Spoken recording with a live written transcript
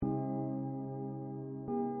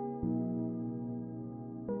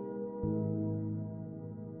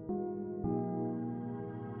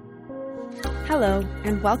Hello,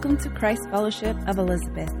 and welcome to Christ Fellowship of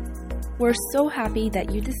Elizabeth. We're so happy that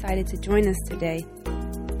you decided to join us today.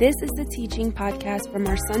 This is the teaching podcast from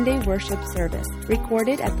our Sunday worship service,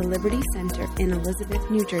 recorded at the Liberty Center in Elizabeth,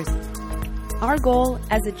 New Jersey. Our goal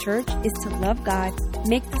as a church is to love God,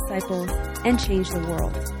 make disciples, and change the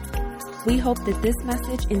world. We hope that this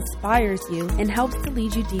message inspires you and helps to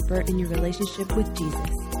lead you deeper in your relationship with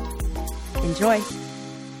Jesus. Enjoy!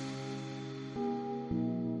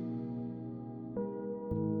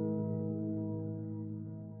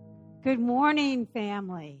 Good morning,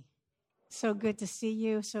 family. So good to see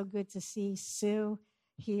you. So good to see Sue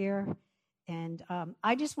here. And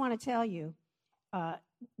I just want to tell you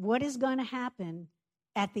what is going to happen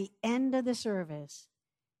at the end of the service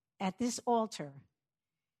at this altar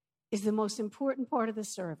is the most important part of the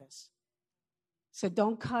service. So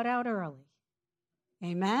don't cut out early.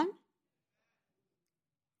 Amen?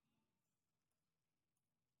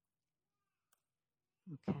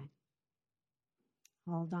 Okay.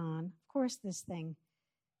 Hold on. Of course, this thing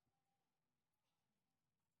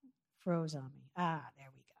froze on me. There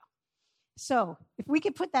we go. So if we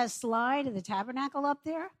could put that slide of the tabernacle up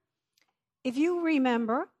there. If you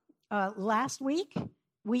remember, last week,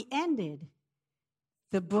 we ended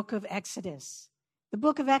the book of Exodus. The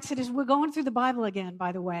book of Exodus, we're going through the Bible again,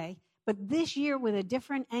 by the way, but this year with a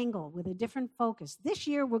different angle, with a different focus. This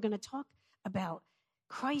year, we're going to talk about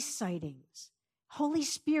Christ sightings, Holy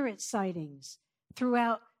Spirit sightings,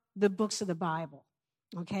 throughout the books of the Bible.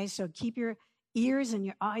 Okay, so keep your ears and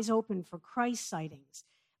your eyes open for Christ sightings.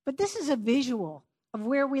 But this is a visual of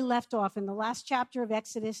where we left off. In the last chapter of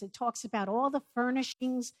Exodus, it talks about all the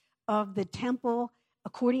furnishings of the temple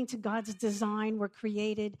according to God's design were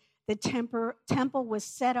created. The temple was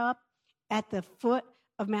set up at the foot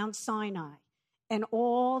of Mount Sinai. And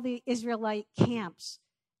all the Israelite tribes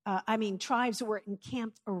were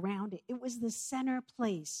encamped around it. It was the center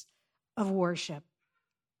place of worship.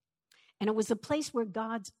 And it was a place where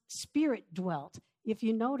God's Spirit dwelt. If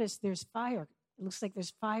you notice, there's fire. It looks like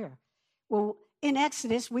there's fire. Well, in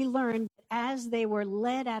Exodus, we learned as they were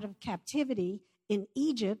led out of captivity in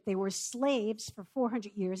Egypt, they were slaves for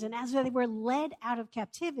 400 years. And as they were led out of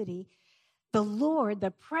captivity,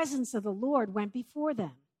 the presence of the Lord went before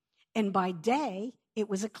them. And by day, it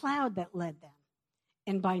was a cloud that led them.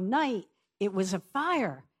 And by night, it was a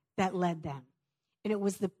fire that led them. And it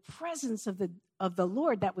was the presence of the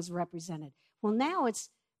Lord that was represented. Well, now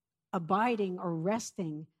it's abiding or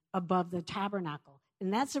resting above the tabernacle.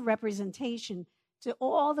 And that's a representation to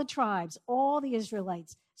all the tribes, all the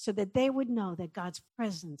Israelites, so that they would know that God's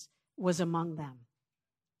presence was among them.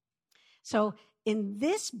 So in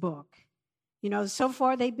this book, so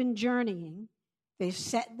far they've been journeying. They've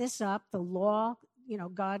set this up, the law,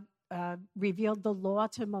 God revealed the law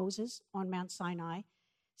to Moses on Mount Sinai.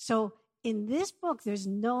 So in this book, there's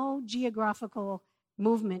no geographical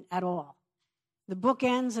movement at all. The book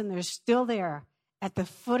ends and they're still there at the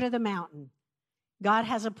foot of the mountain. God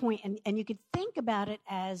has a point, and you could think about it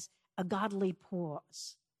as a godly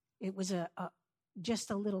pause. It was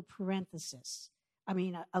just a little parenthesis.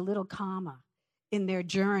 A little comma in their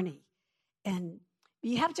journey. And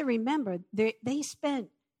you have to remember, they spent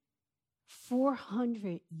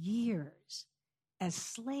 400 years as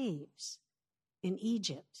slaves in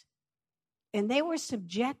Egypt. And they were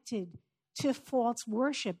subjected to false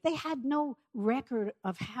worship. They had no record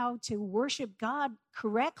of how to worship God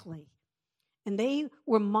correctly. And they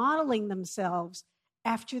were modeling themselves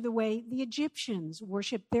after the way the Egyptians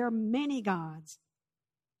worshiped their many gods.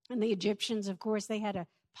 And the Egyptians, of course, they had a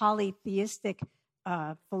polytheistic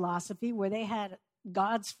philosophy where they had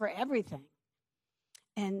gods for everything.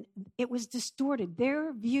 And it was distorted.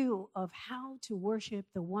 Their view of how to worship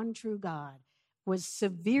the one true God was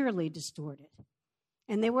severely distorted.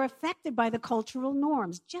 And they were affected by the cultural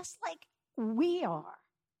norms, just like we are.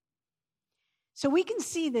 So we can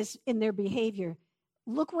see this in their behavior.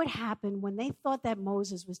 Look what happened when they thought that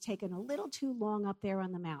Moses was taking a little too long up there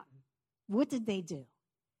on the mountain. What did they do?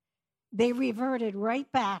 They reverted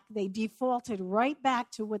right back. They defaulted right back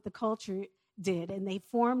to what the culture did. And they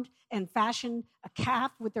formed and fashioned a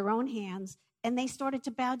calf with their own hands. And they started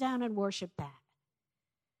to bow down and worship that.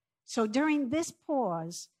 So during this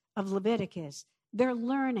pause of Leviticus, they're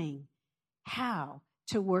learning how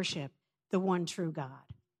to worship the one true God.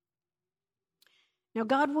 Now,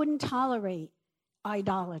 God wouldn't tolerate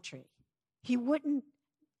idolatry. He wouldn't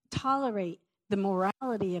tolerate the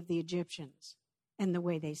morality of the Egyptians and the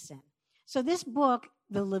way they sin. So this book,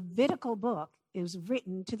 the Levitical book, is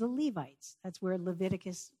written to the Levites. That's where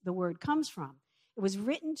Leviticus, the word, comes from. It was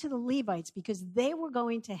written to the Levites because they were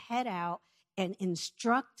going to head out and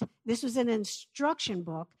instruct. This was an instruction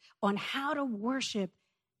book on how to worship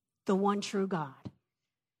the one true God.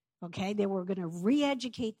 Okay, they were going to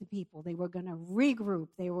re-educate the people. They were going to regroup.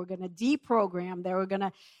 They were going to deprogram. They were going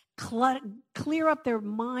to clear up their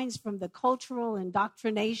minds from the cultural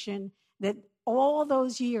indoctrination that all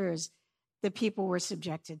those years the people were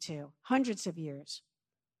subjected to, hundreds of years.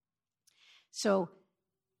 So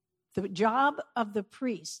the job of the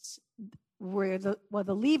priests, the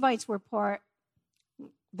Levites were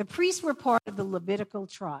the priests were part of the Levitical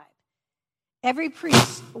tribe. Every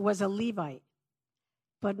priest was a Levite,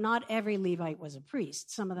 but not every Levite was a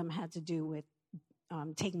priest. Some of them had to do with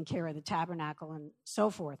taking care of the tabernacle and so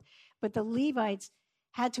forth. But the Levites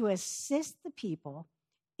had to assist the people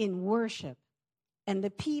in worship, and the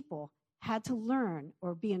people had to learn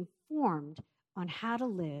or be informed on how to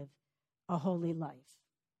live a holy life.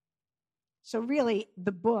 So really,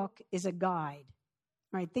 the book is a guide,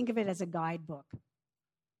 right? Think of it as a guidebook.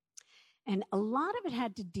 And a lot of it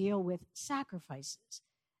had to deal with sacrifices.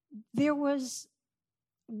 There was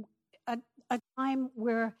a time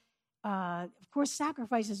where, of course,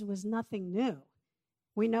 sacrifices was nothing new.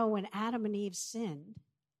 We know when Adam and Eve sinned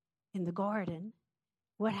in the garden,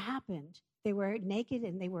 what happened? They were naked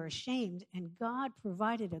and they were ashamed, and God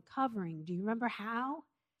provided a covering. Do you remember how?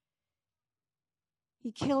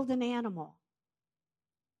 He killed an animal,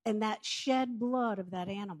 and that shed blood of that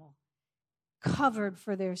animal covered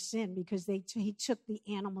for their sin because he took the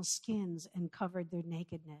animal skins and covered their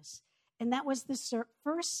nakedness. And that was the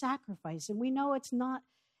first sacrifice. And we know it's not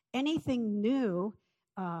anything new,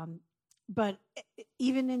 but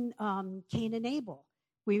even in Cain and Abel,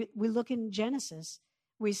 we look in Genesis,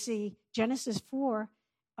 we see Genesis 4,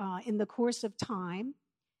 in the course of time,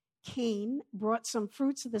 Cain brought some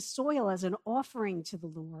fruits of the soil as an offering to the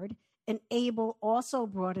Lord, and Abel also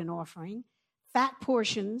brought an offering, fat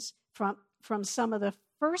portions from some of the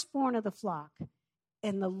firstborn of the flock.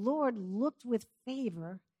 And the Lord looked with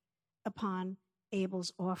favor upon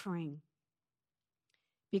Abel's offering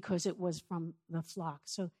because it was from the flock.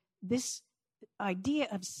 So this idea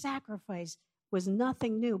of sacrifice was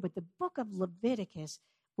nothing new, but the book of Leviticus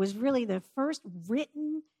was really the first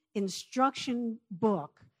written instruction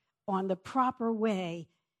book on the proper way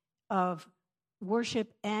of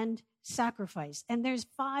worship and sacrifice. And there's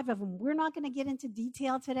 5 of them. We're not going to get into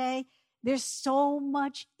detail today. There's so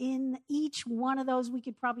much in each one of those. We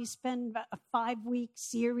could probably spend a 5-week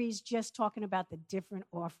series just talking about the different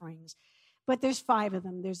offerings. But there's 5 of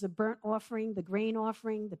them. There's the burnt offering, the grain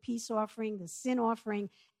offering, the peace offering, the sin offering,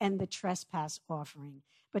 and the trespass offering.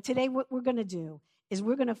 But today what we're going to do is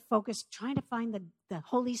we're going to focus trying to find the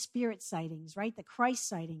Holy Spirit sightings, right? The Christ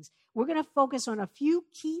sightings. We're going to focus on a few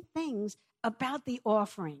key things about the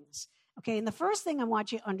offerings. Okay, and the first thing I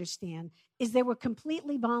want you to understand is they were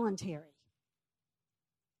completely voluntary.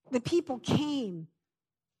 The people came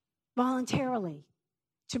voluntarily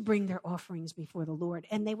to bring their offerings before the Lord,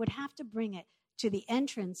 and they would have to bring it to the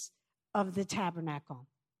entrance of the tabernacle.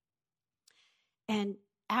 And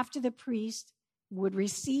after the priest would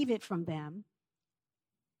receive it from them,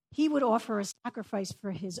 he would offer a sacrifice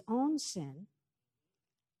for his own sin,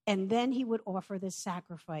 and then he would offer the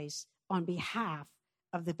sacrifice on behalf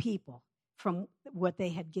of the people from what they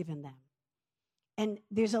had given them. And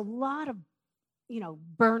there's a lot of,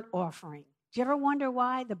 burnt offering. Do you ever wonder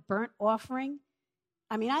why the burnt offering?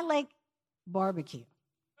 I mean, I like barbecue,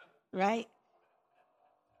 right?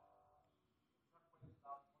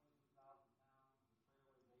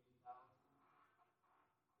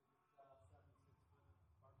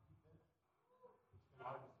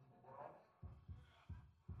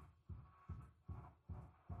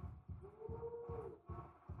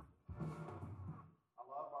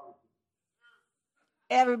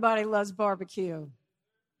 Everybody loves barbecue.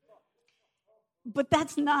 But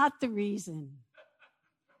that's not the reason.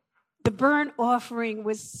 The burnt offering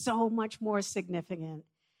was so much more significant.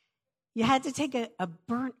 You had to take a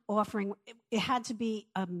burnt offering. It had to be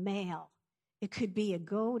a male. It could be a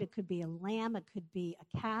goat. It could be a lamb. It could be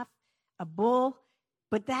a calf, a bull.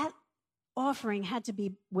 But that offering had to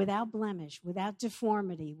be without blemish, without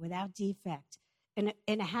deformity, without defect. And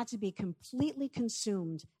it had to be completely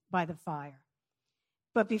consumed by the fire.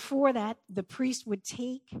 But before that, the priest would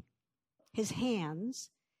take his hands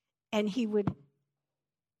and he would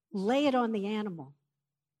lay it on the animal.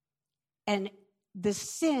 And the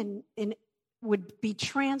sin would be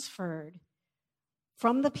transferred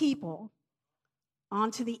from the people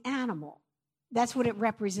onto the animal. That's what it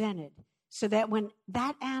represented. So that when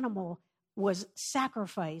that animal was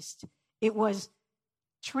sacrificed, it was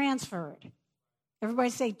transferred. Everybody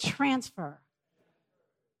say transfer.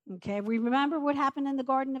 Okay, we remember what happened in the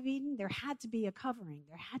Garden of Eden? There had to be a covering.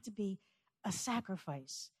 There had to be a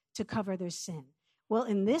sacrifice to cover their sin. Well,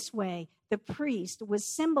 in this way, the priest was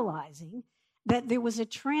symbolizing that there was a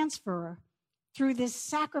transfer through this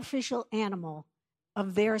sacrificial animal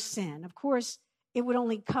of their sin. Of course, it would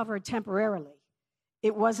only cover temporarily.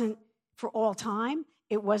 It wasn't for all time.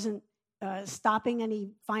 It wasn't stopping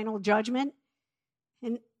any final judgment.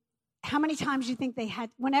 And how many times do you think they had,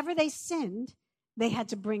 whenever they sinned, they had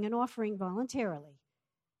to bring an offering voluntarily?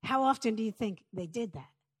 How often do you think they did that?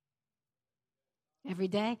 Every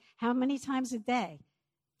day? How many times a day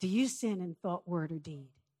do you sin in thought, word, or deed?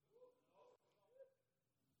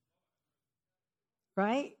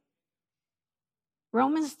 Right?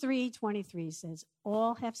 Romans 3:23 says,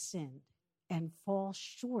 all have sinned and fall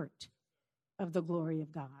short of the glory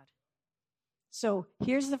of God. So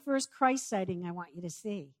here's the first Christ sighting I want you to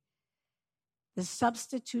see. The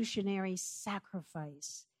substitutionary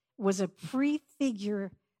sacrifice was a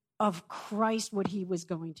prefigure of Christ, what he was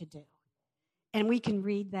going to do. And we can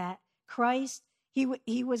read that Christ, he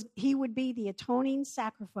would be the atoning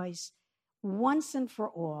sacrifice once and for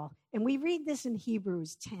all. And we read this in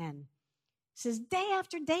Hebrews 10. It says, day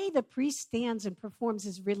after day, the priest stands and performs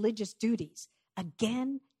his religious duties.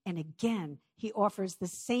 Again and again, he offers the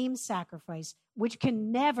same sacrifice, which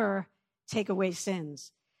can never take away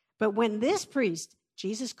sins. But when this priest,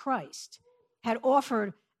 Jesus Christ, had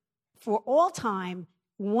offered for all time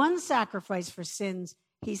one sacrifice for sins,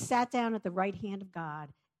 he sat down at the right hand of God.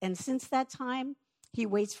 And since that time, he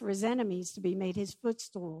waits for his enemies to be made his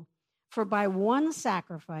footstool. For by one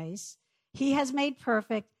sacrifice, he has made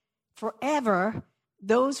perfect forever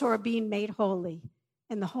those who are being made holy.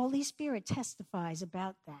 And the Holy Spirit testifies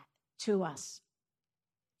about that to us.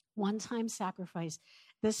 One-time sacrifice,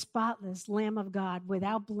 the spotless Lamb of God,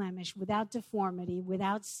 without blemish, without deformity,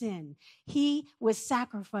 without sin. He was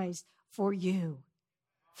sacrificed for you,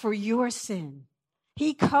 for your sin.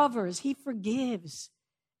 He covers, he forgives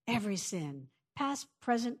every sin, past,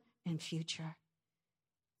 present, and future.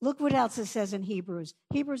 Look what else it says in Hebrews.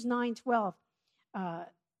 Hebrews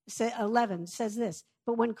 9:11 says this,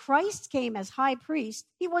 but when Christ came as high priest,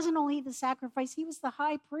 he wasn't only the sacrifice, he was the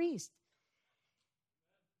high priest.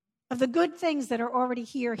 Of the good things that are already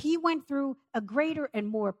here, he went through a greater and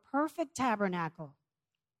more perfect tabernacle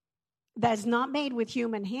that is not made with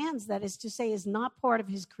human hands, that is to say, is not part of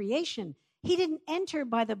his creation. He didn't enter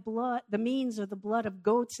by the means of the blood of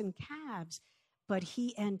goats and calves, but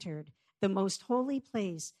he entered the most holy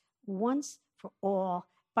place once for all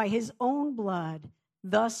by his own blood,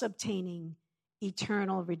 thus obtaining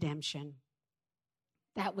eternal redemption.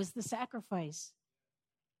 That was the sacrifice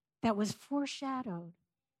that was foreshadowed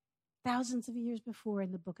thousands of years before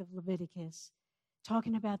in the book of Leviticus,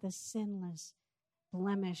 talking about the sinless,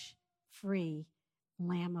 blemish-free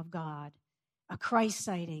Lamb of God, a Christ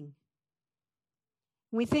sighting.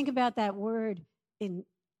 When we think about that word in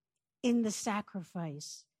the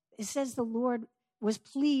sacrifice, it says the Lord was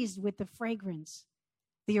pleased with the fragrance,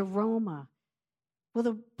 the aroma.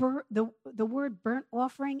 Well, the word burnt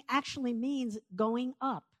offering actually means going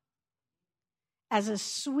up as a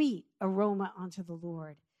sweet aroma unto the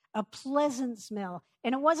Lord, a pleasant smell.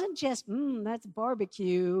 And it wasn't just, that's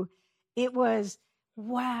barbecue. It was,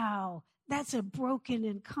 wow, that's a broken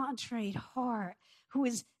and contrite heart who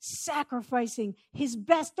is sacrificing his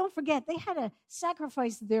best. Don't forget, they had to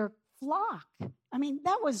sacrifice their flock. I mean,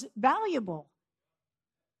 that was valuable.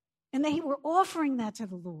 And they were offering that to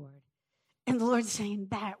the Lord. And the Lord's saying,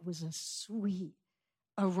 that was a sweet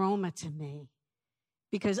aroma to me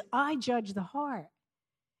because I judge the heart.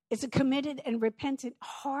 It's a committed and repentant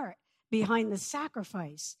heart behind the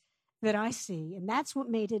sacrifice that I see. And that's what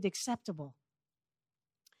made it acceptable.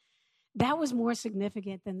 That was more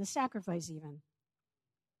significant than the sacrifice even.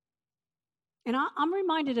 And I'm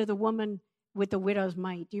reminded of the woman with the widow's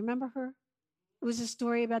mite. Do you remember her? It was a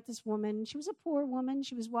story about this woman. She was a poor woman.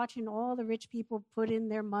 She was watching all the rich people put in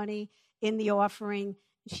their money in the offering.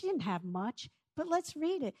 She didn't have much, but let's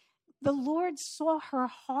read it. The Lord saw her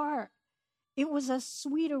heart. It was a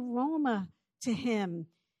sweet aroma to him.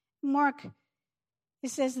 Mark, it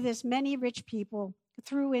says this, many rich people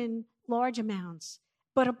threw in large amounts,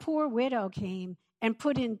 but a poor widow came and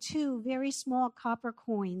put in 2 very small copper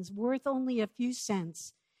coins worth only a few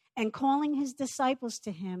cents. And calling his disciples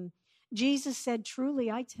to him, Jesus said,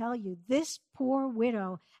 truly, I tell you, this poor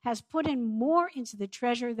widow has put in more into the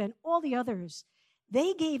treasure than all the others.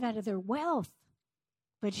 They gave out of their wealth,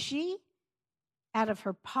 but she, out of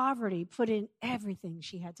her poverty, put in everything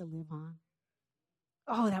she had to live on.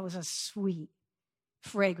 Oh, that was a sweet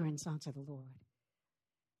fragrance unto the Lord.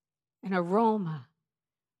 An aroma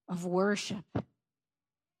of worship.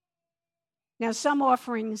 Now, some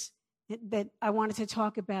offerings that I wanted to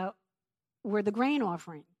talk about were the grain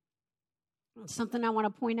offering. Something I want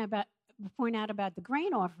to point out about the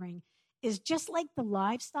grain offering is just like the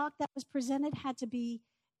livestock that was presented had to be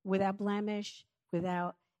without blemish,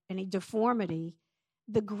 without any deformity,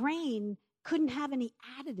 the grain couldn't have any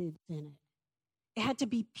additives in it. It had to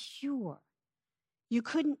be pure. You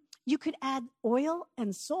could add oil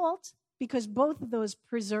and salt because both of those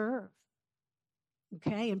preserve,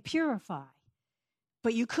 okay, and purify.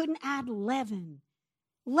 But you couldn't add leaven.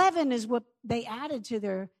 Leaven is what they added to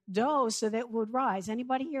their dough so that it would rise.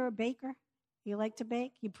 Anybody here a baker? You like to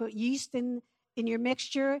bake? You put yeast in your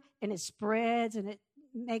mixture and it spreads and it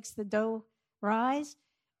makes the dough rise.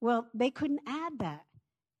 Well, they couldn't add that.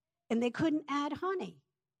 And they couldn't add honey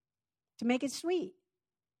to make it sweet.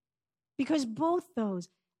 Because both those,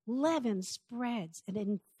 leaven spreads and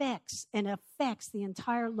infects and affects the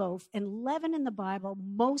entire loaf. And leaven in the Bible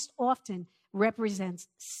most often represents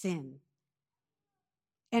sin.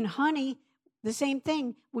 And honey, the same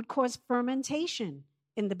thing, would cause fermentation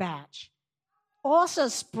in the batch. Also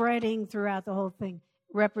spreading throughout the whole thing,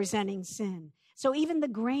 representing sin. So even the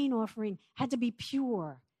grain offering had to be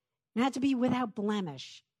pure. It had to be without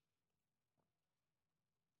blemish.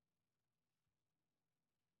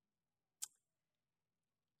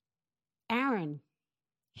 Aaron,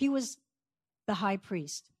 he was the high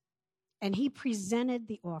priest, and he presented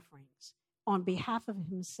the offerings on behalf of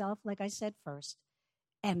himself, like I said first,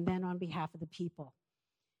 and then on behalf of the people.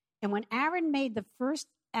 And when Aaron made the first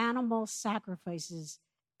animal sacrifices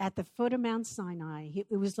at the foot of Mount Sinai,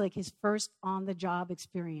 it was like his first on-the-job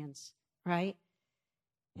experience, right?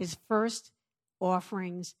 His first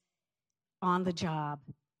offerings on the job.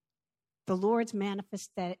 The Lord's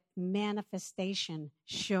manifestation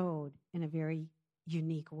showed in a very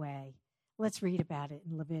unique way. Let's read about it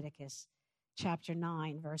in Leviticus chapter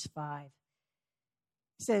 9, verse 5.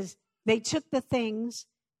 It says, they took the things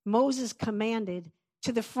Moses commanded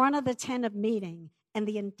to the front of the tent of meeting, and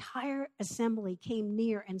the entire assembly came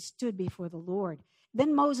near and stood before the Lord.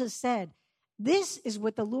 Then Moses said, this is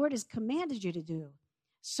what the Lord has commanded you to do,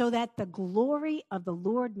 so that the glory of the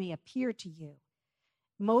Lord may appear to you.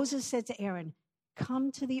 Moses said to Aaron,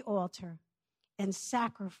 come to the altar and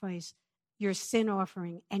sacrifice your sin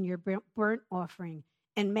offering and your burnt offering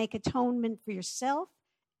and make atonement for yourself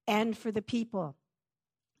and for the people.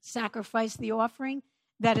 Sacrifice the offering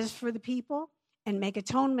that is for the people and make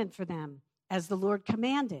atonement for them as the Lord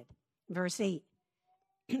commanded. Verse 8.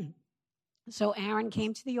 So Aaron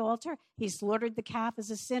came to the altar. He slaughtered the calf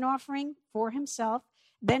as a sin offering for himself.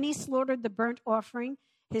 Then he slaughtered the burnt offering.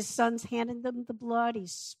 His sons handed them the blood. He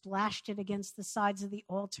splashed it against the sides of the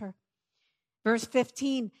altar. Verse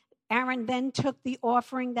 15, Aaron then took the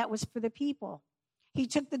offering that was for the people. He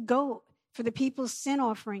took the goat for the people's sin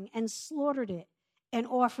offering and slaughtered it and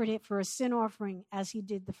offered it for a sin offering as he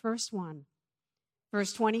did the first one.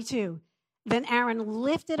 Verse 22, then Aaron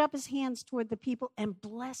lifted up his hands toward the people and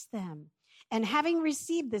blessed them. And having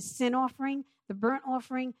received the sin offering, the burnt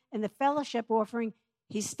offering, and the fellowship offering,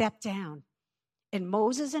 he stepped down. And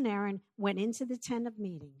Moses and Aaron went into the tent of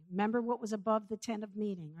meeting. Remember what was above the tent of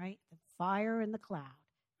meeting, right? The fire and the cloud,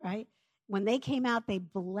 right? When they came out, they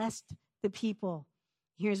blessed the people.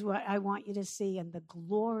 Here's what I want you to see. And the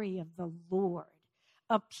glory of the Lord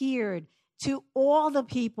appeared to all the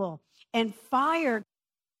people, and fire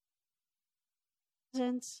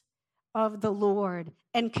presence of the Lord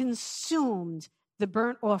and consumed the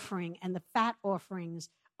burnt offering and the fat offerings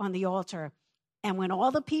on the altar. And when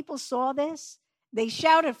all the people saw this, they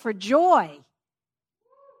shouted for joy,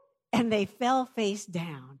 and they fell face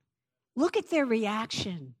down. Look at their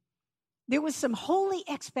reaction. There was some holy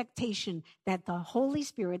expectation that the Holy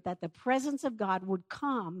Spirit, that the presence of God would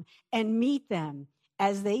come and meet them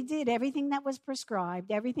as they did everything that was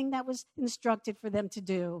prescribed, everything that was instructed for them to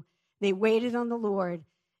do. They waited on the Lord,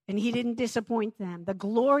 and he didn't disappoint them. The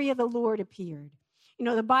glory of the Lord appeared. You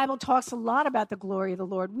know, the Bible talks a lot about the glory of the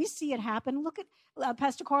Lord. We see it happen. Look at,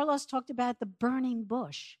 Pastor Carlos talked about the burning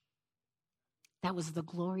bush. That was the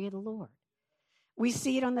glory of the Lord. We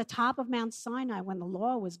see it on the top of Mount Sinai when the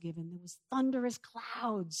law was given. There was thunderous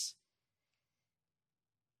clouds.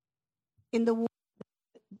 In the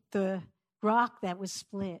rock that was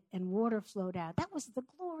split and water flowed out. That was the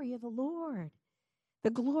glory of the Lord. The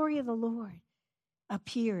glory of the Lord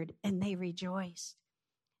appeared, and they rejoiced.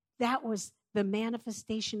 That was the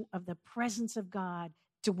manifestation of the presence of God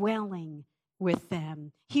dwelling with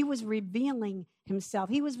them. He was revealing himself.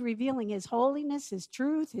 He was revealing his holiness, his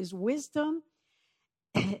truth, his wisdom.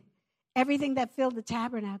 Everything that filled the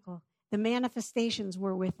tabernacle, the manifestations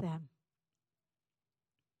were with them.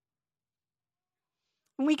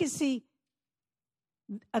 And we can see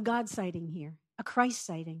a God sighting here, a Christ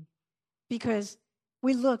sighting, because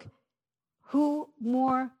we look who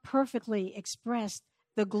more perfectly expressed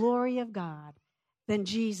the glory of God than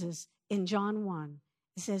Jesus in John 1.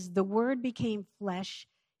 It says, the Word became flesh.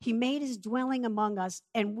 He made his dwelling among us,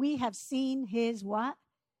 and we have seen his what?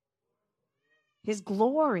 His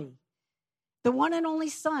glory. The one and only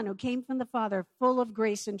Son who came from the Father, full of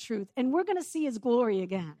grace and truth. And we're going to see his glory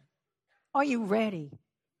again. Are you ready?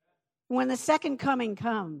 When the second coming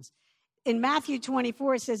comes, in Matthew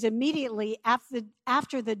 24, it says immediately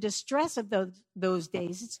after the distress of those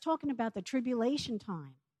days, it's talking about the tribulation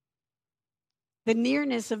time. The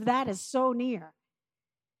nearness of that is so near.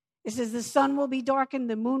 It says the sun will be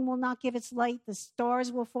darkened, the moon will not give its light, the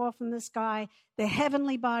stars will fall from the sky, the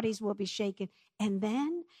heavenly bodies will be shaken, and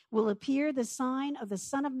then will appear the sign of the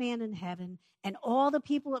Son of Man in heaven, and all the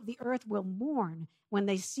people of the earth will mourn when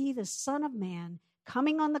they see the Son of Man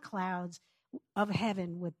coming on the clouds of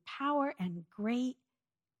heaven with power and great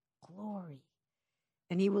glory.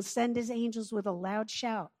 And he will send his angels with a loud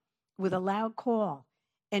shout, with a loud call,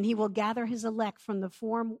 and he will gather his elect from the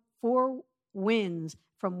four winds,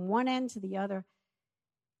 from one end to the other.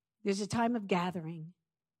 There's a time of gathering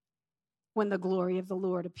when the glory of the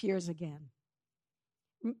Lord appears again.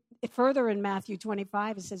 Further in Matthew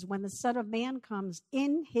 25, it says, when the Son of Man comes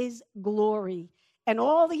in his glory and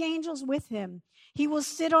all the angels with him, he will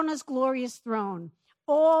sit on his glorious throne.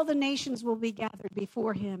 All the nations will be gathered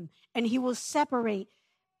before him, and he will separate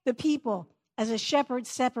the people as a shepherd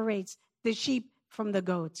separates the sheep from the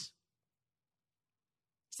goats.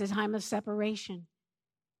 It's a time of separation.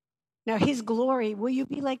 Now, his glory, will you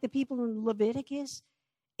be like the people in Leviticus,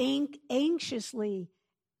 anxiously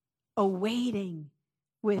awaiting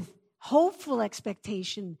with hopeful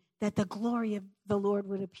expectation that the glory of the Lord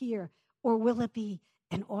would appear? Or will it be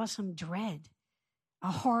an awesome dread,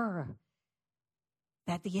 a horror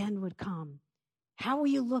that the end would come? How will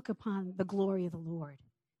you look upon the glory of the Lord?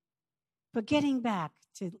 But getting back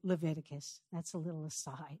to Leviticus, that's a little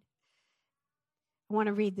aside. I want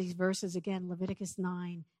to read these verses again, Leviticus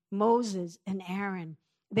 9. Moses and Aaron,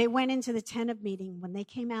 they went into the tent of meeting. When they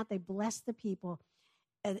came out, they blessed the people.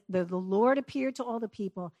 The Lord appeared to all the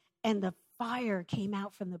people, and the fire came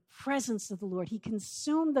out from the presence of the Lord. He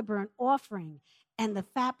consumed the burnt offering and the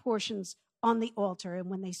fat portions on the altar. And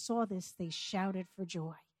when they saw this, they shouted for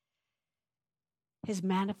joy. His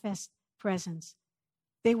manifest presence.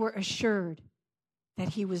 They were assured that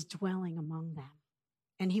he was dwelling among them,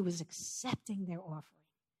 and he was accepting their offering.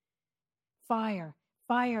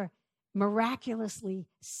 Fire miraculously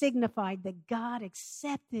signified that God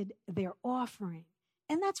accepted their offering.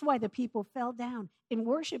 And that's why the people fell down in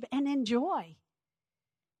worship and in joy.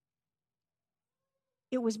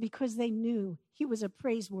 It was because they knew he was a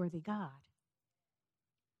praiseworthy God.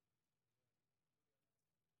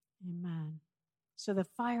 Amen. So the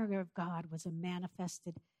fire of God was a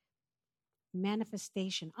manifestation.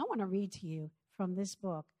 I want to read to you from this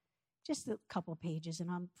book, just a couple pages, and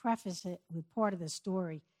I'll preface it with part of the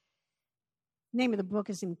story. The name of the book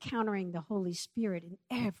is Encountering the Holy Spirit in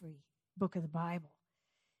every book of the Bible.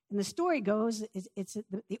 And the story goes,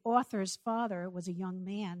 the author's father was a young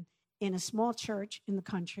man in a small church in the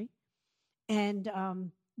country, and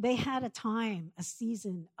they had a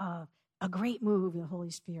season of a great move of the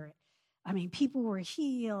Holy Spirit. I mean, people were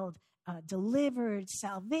healed, delivered,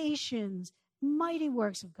 salvations, mighty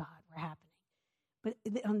works of God were happening. But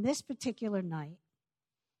on this particular night,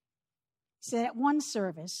 so at one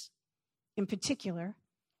service in particular,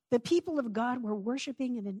 the people of God were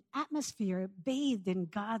worshiping in an atmosphere bathed in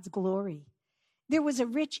God's glory. There was a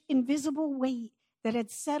rich, invisible weight that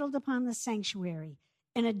had settled upon the sanctuary,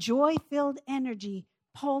 and a joy-filled energy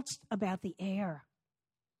pulsed about the air.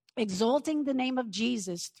 Exalting the name of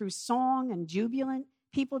Jesus through song and jubilant,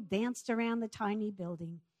 people danced around the tiny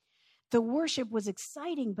building. The worship was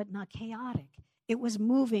exciting but not chaotic. It was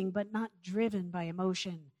moving but not driven by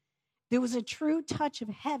emotion. There was a true touch of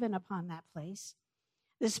heaven upon that place.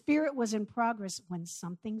 The Spirit was in progress when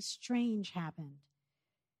something strange happened.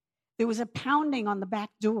 There was a pounding on the back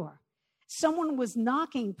door. Someone was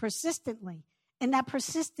knocking persistently, and that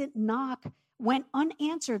persistent knock went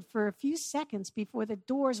unanswered for a few seconds before the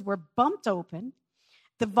doors were bumped open.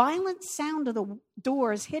 The violent sound of the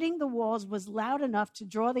doors hitting the walls was loud enough to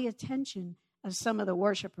draw the attention of some of the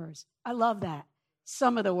worshipers. I love that.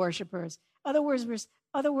 Some of the worshipers. Other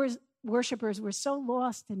worshipers were so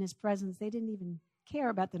lost in his presence, they didn't even care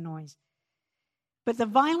about the noise. But the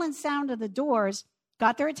violent sound of the doors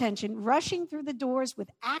got their attention. Rushing through the doors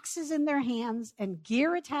with axes in their hands and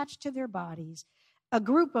gear attached to their bodies, a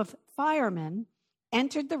group of firemen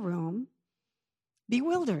entered the room,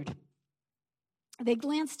 bewildered. They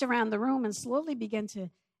glanced around the room and slowly began to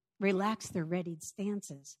relax their readied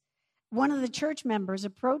stances. One of the church members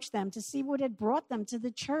approached them to see what had brought them to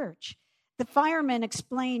the church. The firemen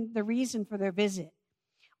explained the reason for their visit.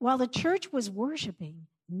 While the church was worshiping,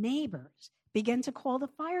 neighbors began to call the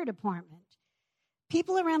fire department.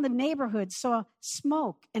 People around the neighborhood saw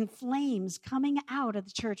smoke and flames coming out of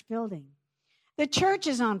the church building. The church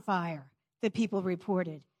is on fire, the people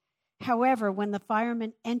reported. However, when the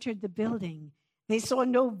firemen entered the building, they saw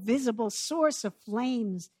no visible source of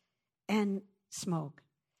flames and smoke.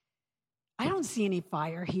 I don't see any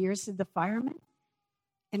fire here, said the fireman.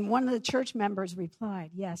 And one of the church members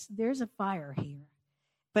replied, yes, there's a fire here,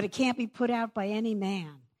 but it can't be put out by any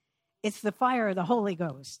man. It's the fire of the Holy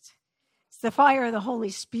Ghost. It's the fire of the Holy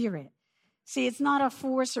Spirit. See, it's not a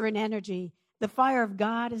force or an energy. The fire of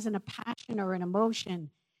God isn't a passion or an emotion.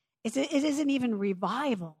 It isn't even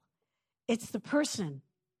revival. It's the person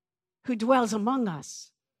who dwells among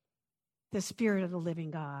us, the Spirit of the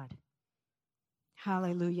living God.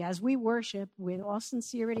 Hallelujah. As we worship with all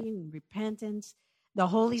sincerity and repentance, the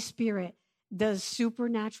Holy Spirit does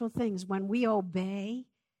supernatural things. When we obey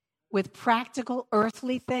with practical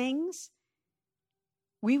earthly things,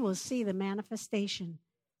 we will see the manifestation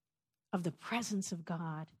of the presence of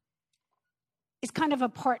God. It's kind of a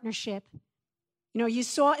partnership. You know, you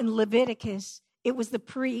saw in Leviticus, it was the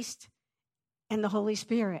priest and the Holy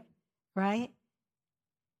Spirit, right?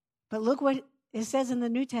 But look what it says in the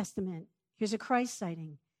New Testament. Here's a Christ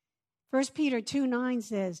sighting. 1 Peter 2:9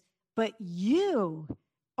 says, but you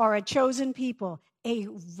are a chosen people, a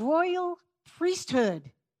royal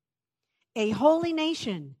priesthood, a holy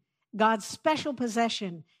nation, God's special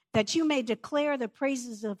possession, that you may declare the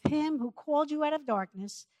praises of him who called you out of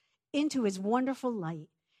darkness into his wonderful light.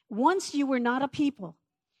 Once you were not a people,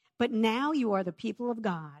 but now you are the people of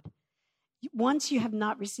God. Once you have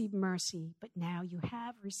not received mercy, but now you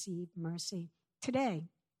have received mercy. Today,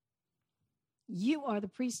 you are the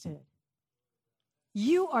priesthood.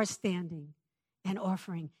 You are standing and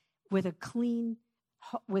offering with clean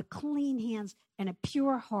hands and a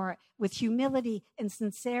pure heart, with humility and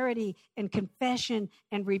sincerity and confession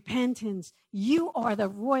and repentance. You are the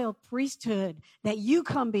royal priesthood, that you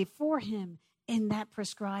come before him in that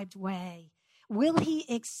prescribed way. Will he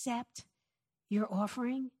accept your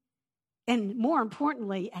offering? And more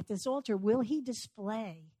importantly, at this altar, will he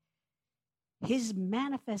display his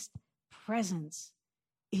manifest presence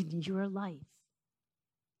in your life?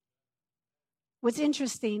 What's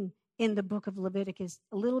interesting in the book of Leviticus,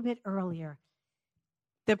 a little bit earlier,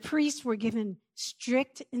 the priests were given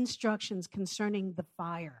strict instructions concerning the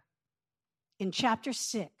fire. In chapter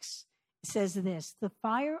 6, it says this: the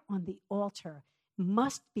fire on the altar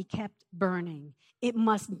must be kept burning. It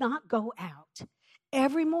must not go out.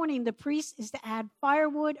 Every morning, the priest is to add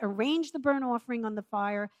firewood, arrange the burnt offering on the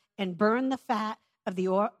fire, and burn the fat of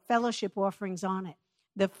the fellowship offerings on it.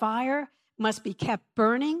 The fire must be kept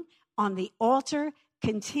burning on the altar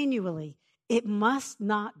continually. It must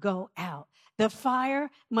not go out. The fire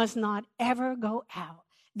must not ever go out.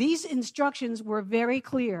 These instructions were very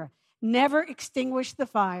clear. Never extinguish the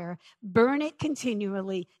fire. Burn it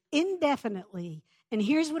continually, indefinitely. And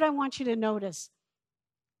here's what I want you to notice.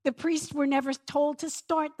 The priests were never told to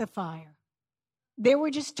start the fire. They were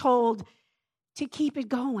just told to keep it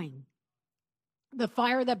going. The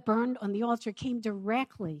fire that burned on the altar came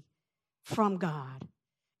directly from God.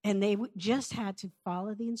 And they just had to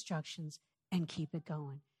follow the instructions and keep it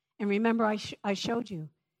going. And remember, I showed you,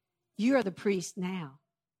 you are the priest now.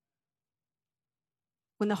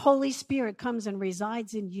 When the Holy Spirit comes and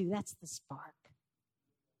resides in you, that's the spark.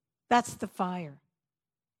 That's the fire.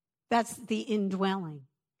 That's the indwelling.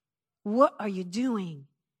 What are you doing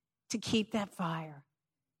to keep that fire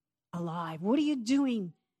alive? What are you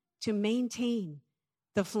doing to maintain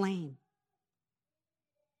the flame?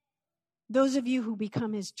 Those of you who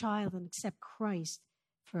become his child and accept Christ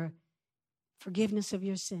for forgiveness of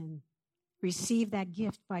your sin, receive that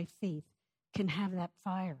gift by faith, can have that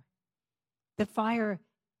fire. The fire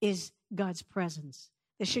is God's presence.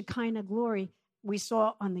 The Shekinah glory we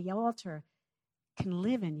saw on the altar can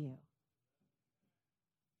live in you.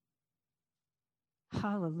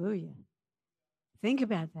 Hallelujah. Think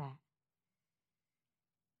about that.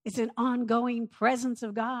 It's an ongoing presence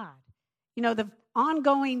of God. You know, the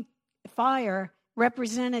ongoing fire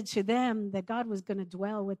represented to them that God was going to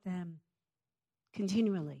dwell with them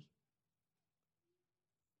continually.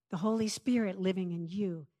 The Holy Spirit living in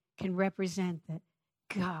you can represent that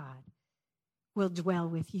God will dwell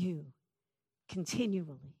with you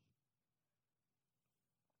continually.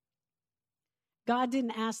 God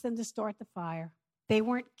didn't ask them to start the fire. They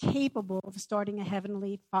weren't capable of starting a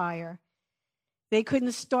heavenly fire. They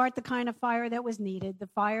couldn't start the kind of fire that was needed. The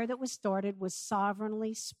fire that was started was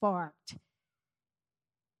sovereignly sparked.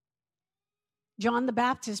 John the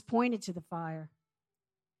Baptist pointed to the fire.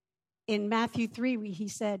 In Matthew 3, he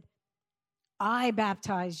said, I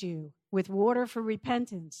baptize you with water for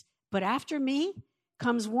repentance, but after me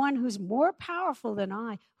comes one who's more powerful than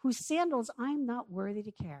I, whose sandals I'm not worthy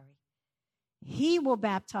to carry. He will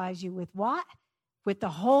baptize you with what? With the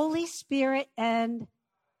Holy Spirit and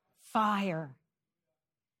fire.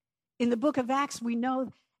 In the book of Acts, we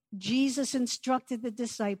know Jesus instructed the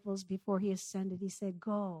disciples before he ascended. He said,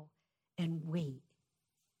 go and wait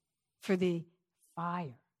for the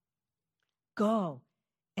fire. Go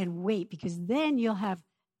and wait, because then you'll have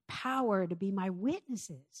power to be my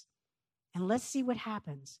witnesses. And let's see what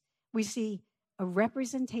happens. We see a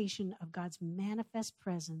representation of God's manifest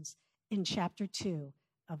presence in chapter 2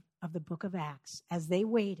 of the book of Acts. As they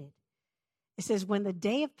waited, it says, when the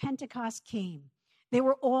day of Pentecost came, they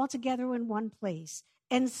were all together in one place,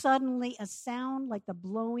 and suddenly a sound like the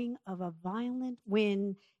blowing of a violent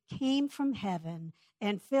wind came from heaven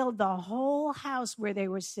and filled the whole house where they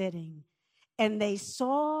were sitting. And they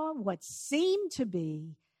saw what seemed to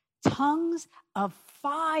be tongues of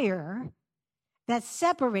fire that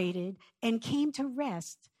separated and came to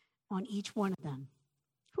rest on each one of them.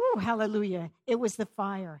 Whew, hallelujah. It was the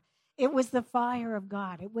fire. It was the fire of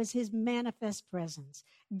God. It was his manifest presence.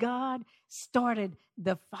 God started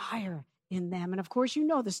the fire in them. And of course, you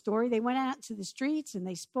know the story. They went out to the streets and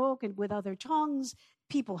they spoke and with other tongues.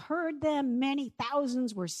 People heard them. Many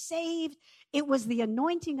thousands were saved. It was the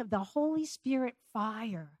anointing of the Holy Spirit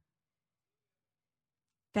fire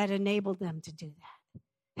that enabled them to do that.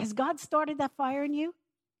 Has God started that fire in you?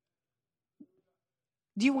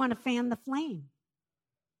 Do you want to fan the flame?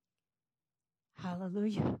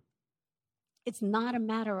 Hallelujah. It's not a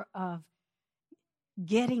matter of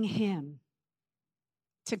getting him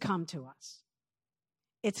to come to us.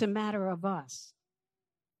 It's a matter of us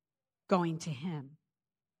going to him.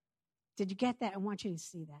 Did you get that? I want you to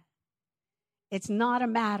see that. It's not a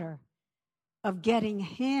matter of getting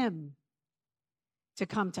him to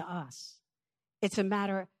come to us. It's a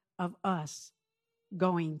matter of us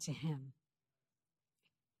going to him.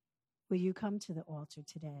 Will you come to the altar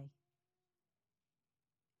today?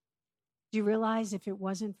 Do you realize if it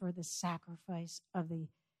wasn't for the sacrifice of the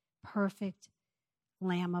perfect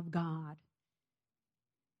Lamb of God,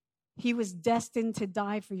 he was destined to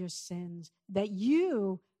die for your sins, that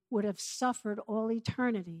you would have suffered all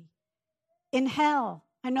eternity in hell.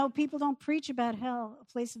 I know people don't preach about hell, a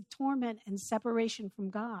place of torment and separation from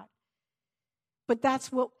God. But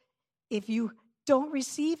that's what, if you don't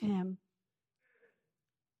receive him,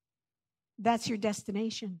 that's your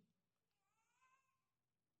destination.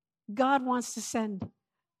 God wants to send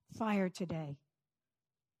fire today.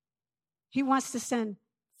 He wants to send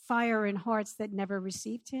fire in hearts that never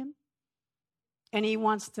received him. And he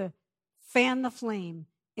wants to fan the flame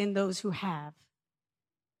in those who have.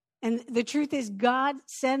 And the truth is, God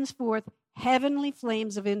sends forth heavenly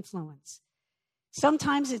flames of influence.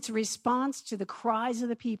 Sometimes it's a response to the cries of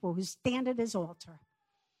the people who stand at his altar.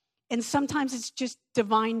 And sometimes it's just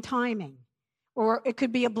divine timing. Or it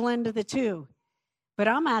could be a blend of the two. But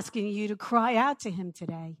I'm asking you to cry out to him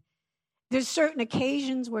today. There's certain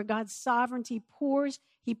occasions where God's sovereignty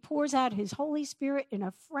he pours out his Holy Spirit in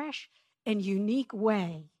a fresh and unique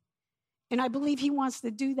way. And I believe he wants to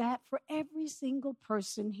do that for every single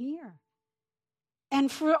person here and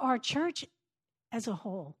for our church as a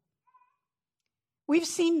whole. We've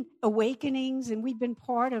seen awakenings and we've been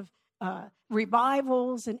part of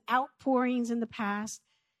revivals and outpourings in the past.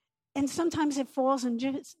 And sometimes it falls in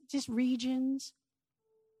just regions.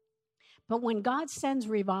 But when God sends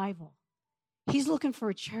revival, he's looking for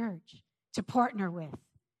a church to partner with.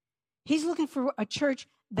 He's looking for a church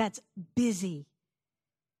that's busy.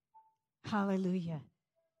 Hallelujah.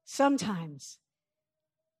 Sometimes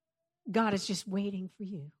God is just waiting for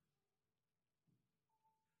you.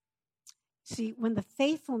 See, when the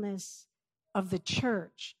faithfulness of the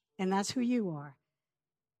church, and that's who you are,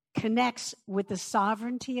 connects with the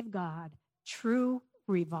sovereignty of God, true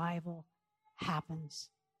revival happens.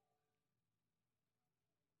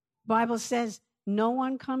 Bible says no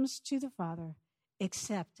one comes to the Father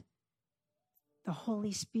except the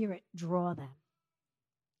Holy Spirit draw them.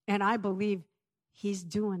 And I believe he's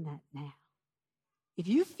doing that now. If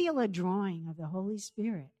you feel a drawing of the Holy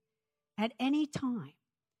Spirit at any time,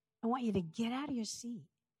 I want you to get out of your seat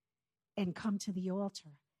and come to the altar.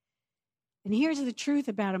 And here's the truth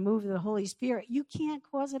about a move of the Holy Spirit. You can't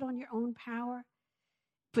cause it on your own power,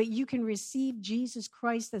 but you can receive Jesus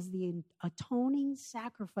Christ as the atoning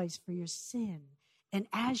sacrifice for your sin. And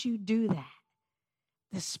as you do that,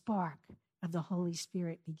 the spark of the Holy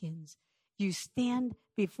Spirit begins. You stand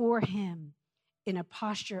before him in a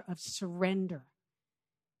posture of surrender.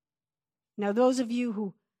 Now, those of you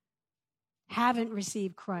who haven't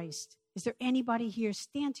received Christ, is there anybody here?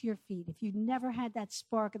 Stand to your feet. If you've never had that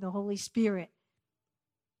spark of the Holy Spirit,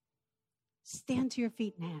 stand to your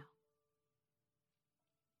feet now.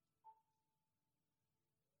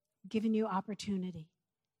 I'm giving you opportunity.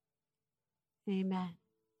 Amen.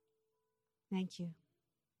 Thank you.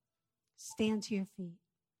 Stand to your feet.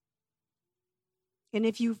 And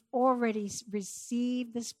if you've already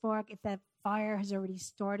received the spark, if that fire has already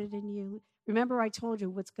started in you, remember I told you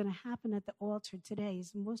what's going to happen at the altar today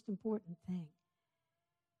is the most important thing.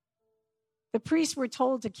 The priests were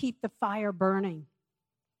told to keep the fire burning.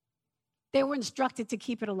 They were instructed to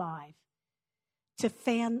keep it alive, to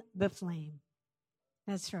fan the flame.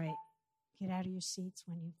 That's right. Get out of your seats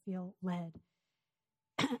when you feel led.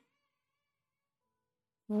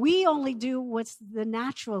 We only do what's the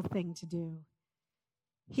natural thing to do.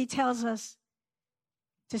 He tells us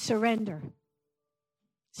to surrender.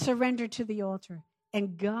 Surrender to the altar,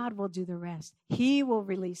 and God will do the rest. He will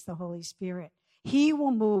release the Holy Spirit. He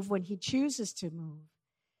will move when he chooses to move.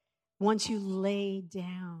 Once you lay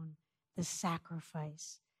down the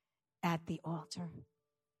sacrifice at the altar,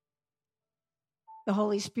 the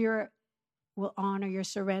Holy Spirit will honor your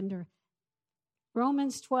surrender.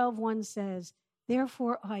 Romans 12:1 says,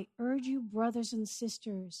 "Therefore I urge you, brothers and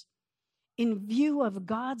sisters, in view of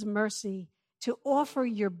God's mercy, to offer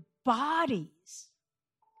your bodies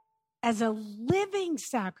as a living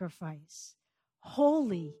sacrifice,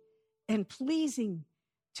 holy and pleasing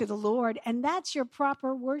to the Lord." And that's your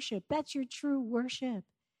proper worship. That's your true worship.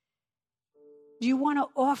 Do you want to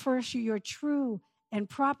offer your true and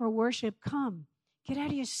proper worship? Come, get out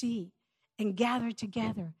of your seat and gather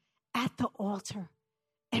together at the altar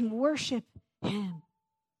and worship him.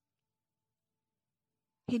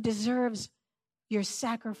 He deserves your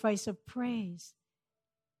sacrifice of praise.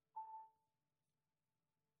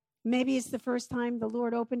 Maybe it's the first time the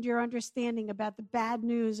Lord opened your understanding about the bad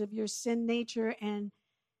news of your sin nature and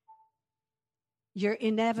your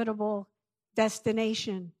inevitable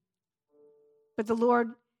destination. But the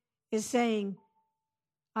Lord is saying,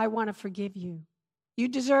 I want to forgive you. You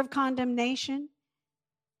deserve condemnation.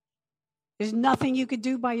 There's nothing you could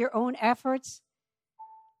do by your own efforts.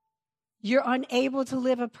 You're unable to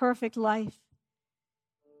live a perfect life.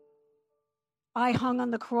 I hung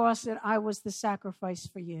on the cross and I was the sacrifice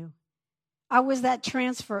for you. I was that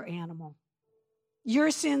transfer animal. Your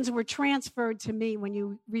sins were transferred to me when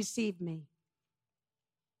you received me.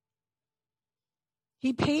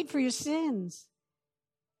 He paid for your sins.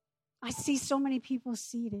 I see so many people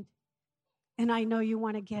seated, and I know you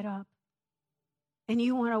want to get up, and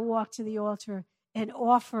you want to walk to the altar and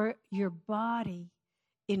offer your body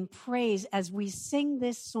in praise. As we sing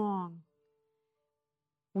this song,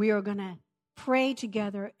 we are going to pray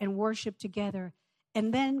together and worship together.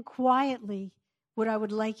 And then quietly, what I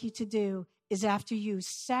would like you to do is, after you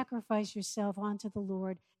sacrifice yourself onto the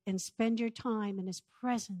Lord and spend your time in his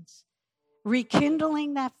presence,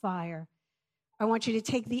 rekindling that fire, I want you to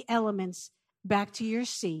take the elements back to your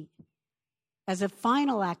seat as a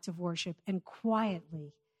final act of worship and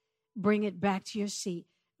quietly bring it back to your seat.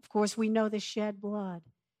 Of course, we know the shed blood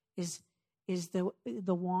is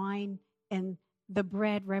the wine, and the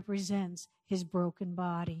bread represents his broken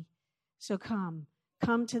body. So come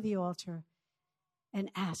to the altar and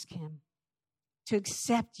ask him to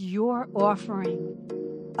accept your offering,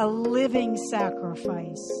 a living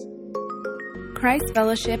sacrifice. Christ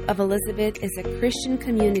Fellowship of Elizabeth is a Christian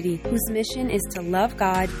community whose mission is to love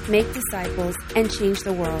God, make disciples, and change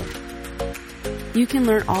the world. You can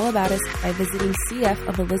learn all about us by visiting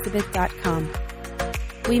cfofelizabeth.com.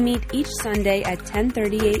 We meet each Sunday at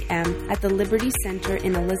 10:30 a.m. at the Liberty Center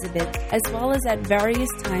in Elizabeth, as well as at various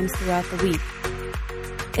times throughout the week.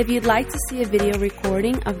 If you'd like to see a video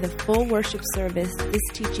recording of the full worship service this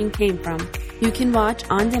teaching came from, you can watch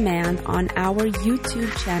on demand on our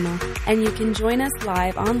YouTube channel, and you can join us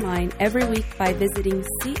live online every week by visiting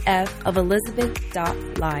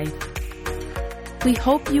cfofelizabeth.live. We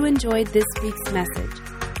hope you enjoyed this week's message.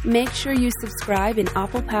 Make sure you subscribe in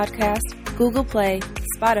Apple Podcasts, Google Play,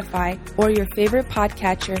 Spotify, or your favorite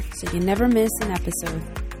podcatcher so you never miss an episode.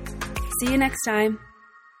 See you next time.